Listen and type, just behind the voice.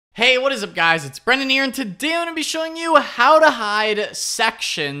Hey, what is up guys? It's Brendan here, and today I'm going to be showing you how to hide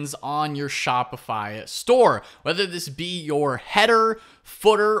sections on your Shopify store. Whether this be your header,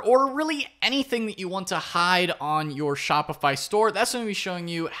 footer, or really anything that you want to hide on your Shopify store, that's what I'm going to be showing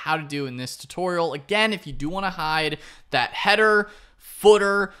you how to do in this tutorial. Again, if you do want to hide that header,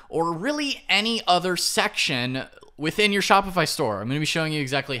 footer, or really any other section within your Shopify store, I'm going to be showing you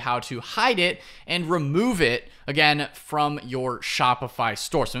exactly how to hide it and remove it again from your Shopify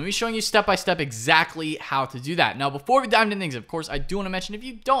store. So I'm going to be showing you step by step exactly how to do that. Now, before we dive into things, of course, I do want to mention if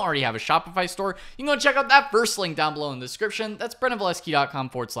you don't already have a Shopify store, you can go check out that first link down below in the description. That's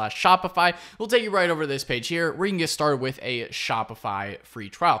brendanvalesky.com/Shopify. We'll take you right over to this page here where you can get started with a Shopify free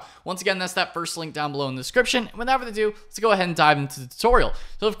trial. Once again, that's that first link down below in the description. And without further ado, let's go ahead and dive into the tutorial.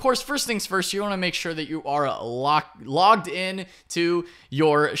 So of course, first things first, you want to make sure that you are logged in to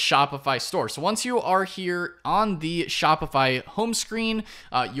your Shopify store. So once you are here on the Shopify home screen,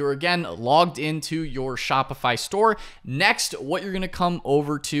 you're again logged into your Shopify store. Next, what you're going to come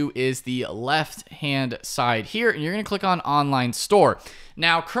over to is the left hand side here, and you're going to click on Online Store.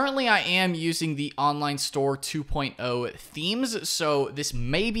 Now, currently I am using the Online Store 2.0 themes, so this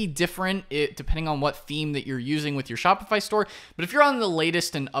may be different depending on what theme that you're using with your Shopify store. But if you're on the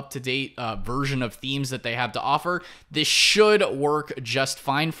latest and up-to-date version of themes that they have to offer, this should work just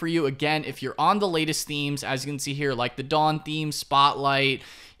fine for you. Again, if you're on the latest themes, as you can see here, like the Dawn theme, Spotlight,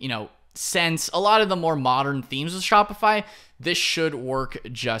 Sense, a lot of the more modern themes with Shopify, this should work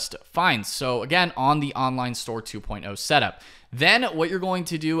just fine. So again, on the Online Store 2.0 setup. Then what you're going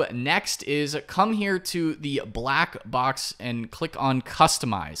to do next is come here to the black box and click on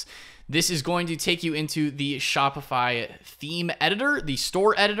Customize. This is going to take you into the Shopify theme editor, the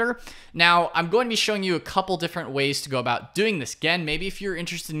store editor. Now, I'm going to be showing you a couple different ways to go about doing this. Again, maybe if you're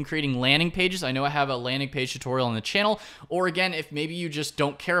interested in creating landing pages, I know I have a landing page tutorial on the channel, or again, if maybe you just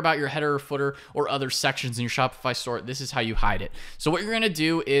don't care about your header or footer or other sections in your Shopify store, this is how you hide it. So what you're going to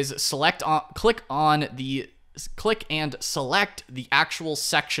do is click and select the actual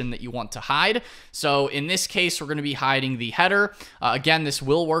section that you want to hide. So in this case, we're going to be hiding the header. Again, this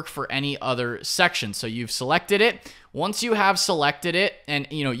will work for any other section. So you've selected it. Once you have selected it and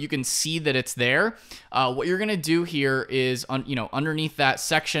you can see that it's there, what you're going to do here is underneath that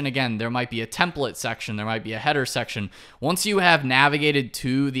section, again, there might be a template section, there might be a header section. Once you have navigated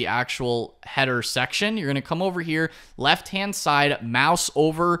to the actual header section, you're going to come over here, left hand side, mouse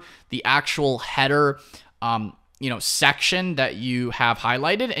over the actual header section that you have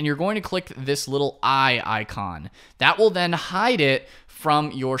highlighted, and you're going to click this little eye icon. That will then hide it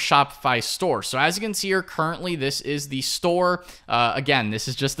from your Shopify store. So as you can see here, currently this is the store. Again, this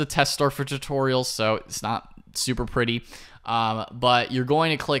is just the test store for tutorials, so it's not super pretty. But you're going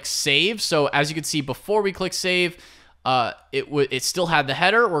to click save. So as you can see, before we click save, it still had the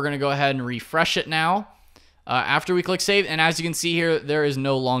header. We're going to go ahead and refresh it now after we click save. And as you can see here, there is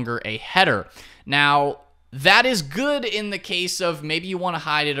no longer a header. Now, that is good in the case of maybe you want to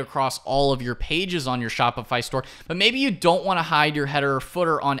hide it across all of your pages on your Shopify store, but maybe you don't want to hide your header or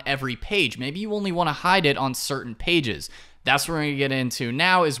footer on every page. Maybe you only want to hide it on certain pages. That's what we're going to get into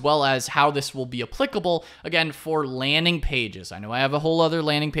now, as well as how this will be applicable, again, for landing pages. I know I have a whole other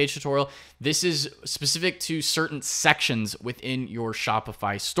landing page tutorial. This is specific to certain sections within your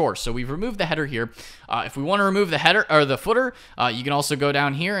Shopify store. So we've removed the header here. If we want to remove the header or the footer, you can also go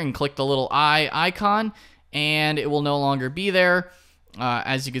down here and click the little eye icon, and it will no longer be there.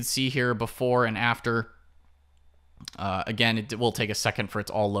 As you can see here, before and after. Again, it will take a second for it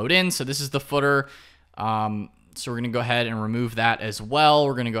to all load in. So this is the footer. So we're going to go ahead and remove that as well.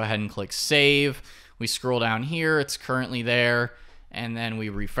 We're going to go ahead and click save. We scroll down here. It's currently there. And then we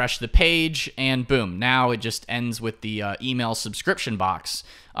refresh the page, and boom, now it just ends with the email subscription box,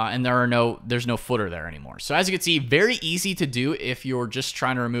 and there's no footer there anymore. So as you can see, very easy to do if you're just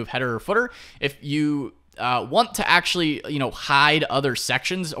trying to remove header or footer. If you want to actually hide other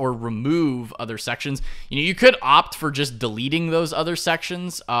sections or remove other sections, you could opt for just deleting those other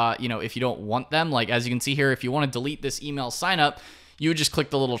sections if you don't want them. Like as you can see here, if you want to delete this email sign up, you would just click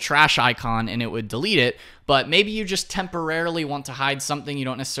the little trash icon and it would delete it. But maybe you just temporarily want to hide something, you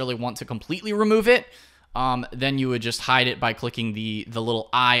don't necessarily want to completely remove it, then you would just hide it by clicking the little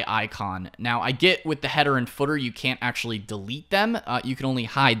eye icon. Now, I get with the header and footer, you can't actually delete them. You can only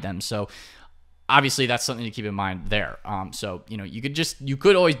hide them. So obviously that's something to keep in mind there. So, you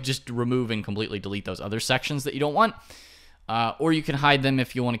could always just remove and completely delete those other sections that you don't want. Or you can hide them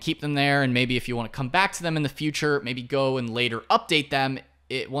if you want to keep them there, and maybe if you want to come back to them in the future, maybe go and later update them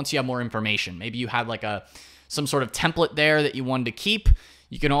once you have more information. Maybe you had like some sort of template there that you wanted to keep.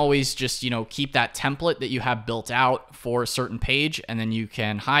 you can always just, keep that template that you have built out for a certain page, and then you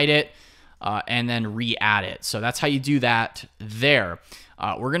can hide it and then re-add it. So that's how you do that there.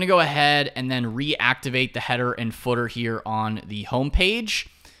 We're going to go ahead and then reactivate the header and footer here on the home page.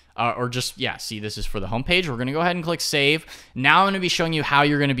 See, this is for the home page. We're going to go ahead and click save. Now I'm going to be showing you how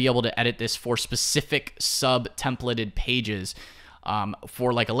you're going to be able to edit this for specific sub-templated pages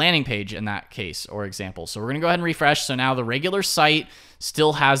for like a landing page in that case or example. So we're going to go ahead and refresh. So now the regular site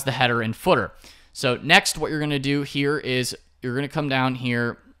still has the header and footer. So next, what you're going to do here is you're going to come down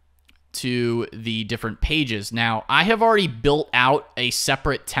here to the different pages. Now, I have already built out a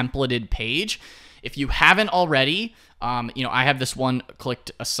separate templated page. If you haven't already, I have this one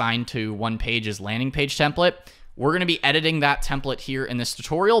clicked assigned to one page as landing page template. We're going to be editing that template here in this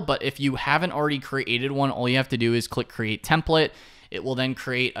tutorial, but if you haven't already created one, all you have to do is click create template. It will then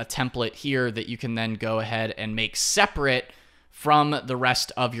create a template here that you can then go ahead and make separate from the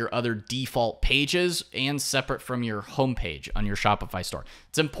rest of your other default pages and separate from your home page on your Shopify store.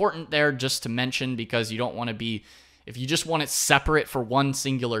 It's important there just to mention because you don't want to be, if you just want it separate for one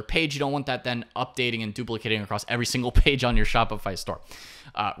singular page, you don't want that then updating and duplicating across every single page on your Shopify store.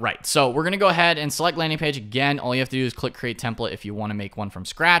 Right, so we're going to go ahead and select landing page. Again, all you have to do is click create template if you want to make one from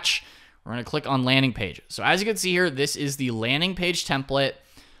scratch. We're going to click on landing page. So as you can see here, this is the landing page template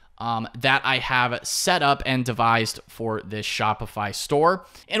that I have set up and devised for this Shopify store.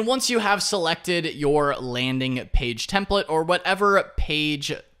 And once you have selected your landing page template or whatever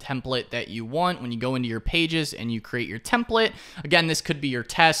page template that you want, when you go into your pages and you create your template, again, this could be your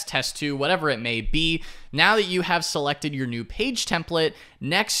test 2, whatever it may be. Now that you have selected your new page template,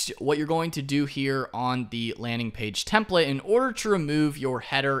 next, what you're going to do here on the landing page template, in order to remove your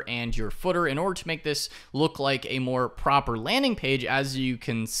header and your footer, in order to make this look like a more proper landing page, as you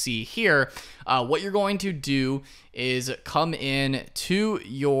can see here, what you're going to do is come in to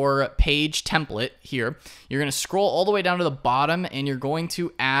your page template here. You're going to scroll all the way down to the bottom and you're going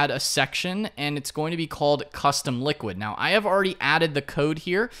to add a section, and it's going to be called custom liquid. Now, I have already added the code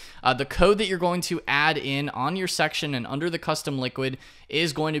here. The code that you're going to add in on your section and under the custom liquid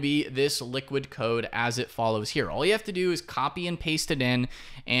is going to be this liquid code as it follows here. All you have to do is copy and paste it in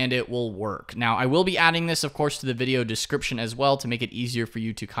and it will work. Now, I will be adding this, of course, to the video description as well to make it easier for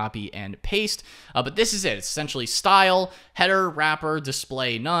you to copy and paste. But this is it. It's essentially style, header, wrapper,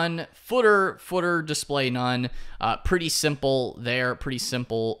 display none, footer, display none. Pretty simple there, pretty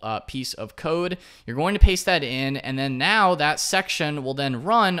simple piece of code. You're going to paste that in, and then now that section will then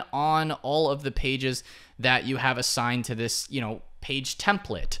run on all of the pages that you have assigned to this, page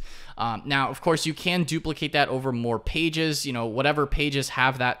template. Now, of course, you can duplicate that over more pages, whatever pages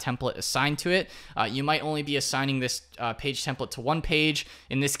have that template assigned to it. You might only be assigning this page template to one page.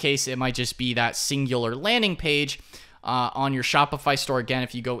 In this case, it might just be that singular landing page on your Shopify store. Again,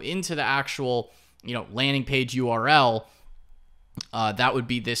 if you go into the actual, landing page URL, that would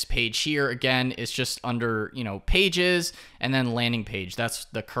be this page here. Again, it's just under, pages and then landing page. That's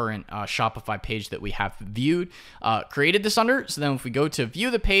the current Shopify page that we have viewed, created this under. So then if we go to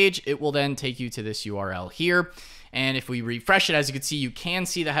view the page, it will then take you to this URL here. And if we refresh it, as you can see, you can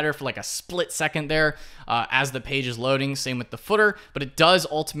see the header for like a split second there as the page is loading. Same with the footer, but it does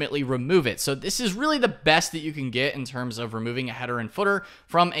ultimately remove it. So this is really the best that you can get in terms of removing a header and footer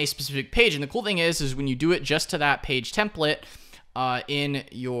from a specific page. And the cool thing is when you do it just to that page template, in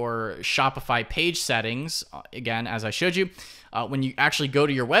your Shopify page settings, again, as I showed you, when you actually go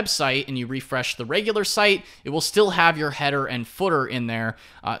to your website and you refresh the regular site, it will still have your header and footer in there.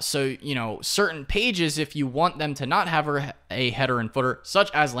 So, certain pages, if you want them to not have a header and footer, such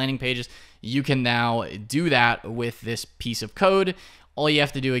as landing pages, you can now do that with this piece of code. All you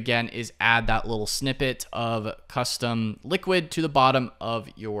have to do, again, is add that little snippet of custom liquid to the bottom of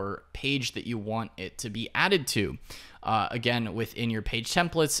your page that you want it to be added to. Again, within your page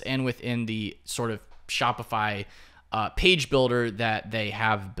templates and within the sort of Shopify page builder that they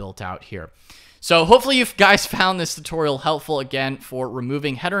have built out here. So hopefully you guys found this tutorial helpful, again, for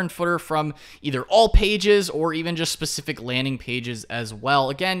removing header and footer from either all pages or even just specific landing pages as well.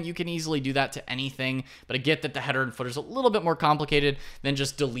 Again, you can easily do that to anything, but I get that the header and footer is a little bit more complicated than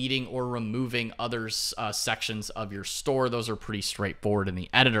just deleting or removing other sections of your store. Those are pretty straightforward in the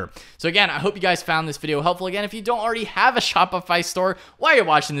editor. So again, I hope you guys found this video helpful. Again, if you don't already have a Shopify store while you're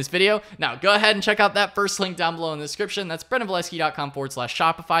watching this video, now go ahead and check out that first link down below in the description. That's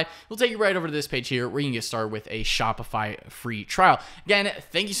brendanvalesky.com/Shopify. We'll take you right over to this page here where you can get started with a Shopify free trial. Again,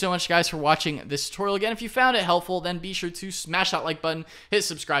 thank you so much, guys, for watching this tutorial. Again, if you found it helpful, then be sure to smash that like button, hit the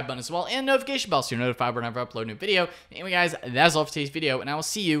subscribe button as well, and notification bell so you're notified whenever I upload a new video. Anyway, guys, that's all for today's video, and I will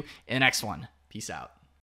see you in the next one. Peace out.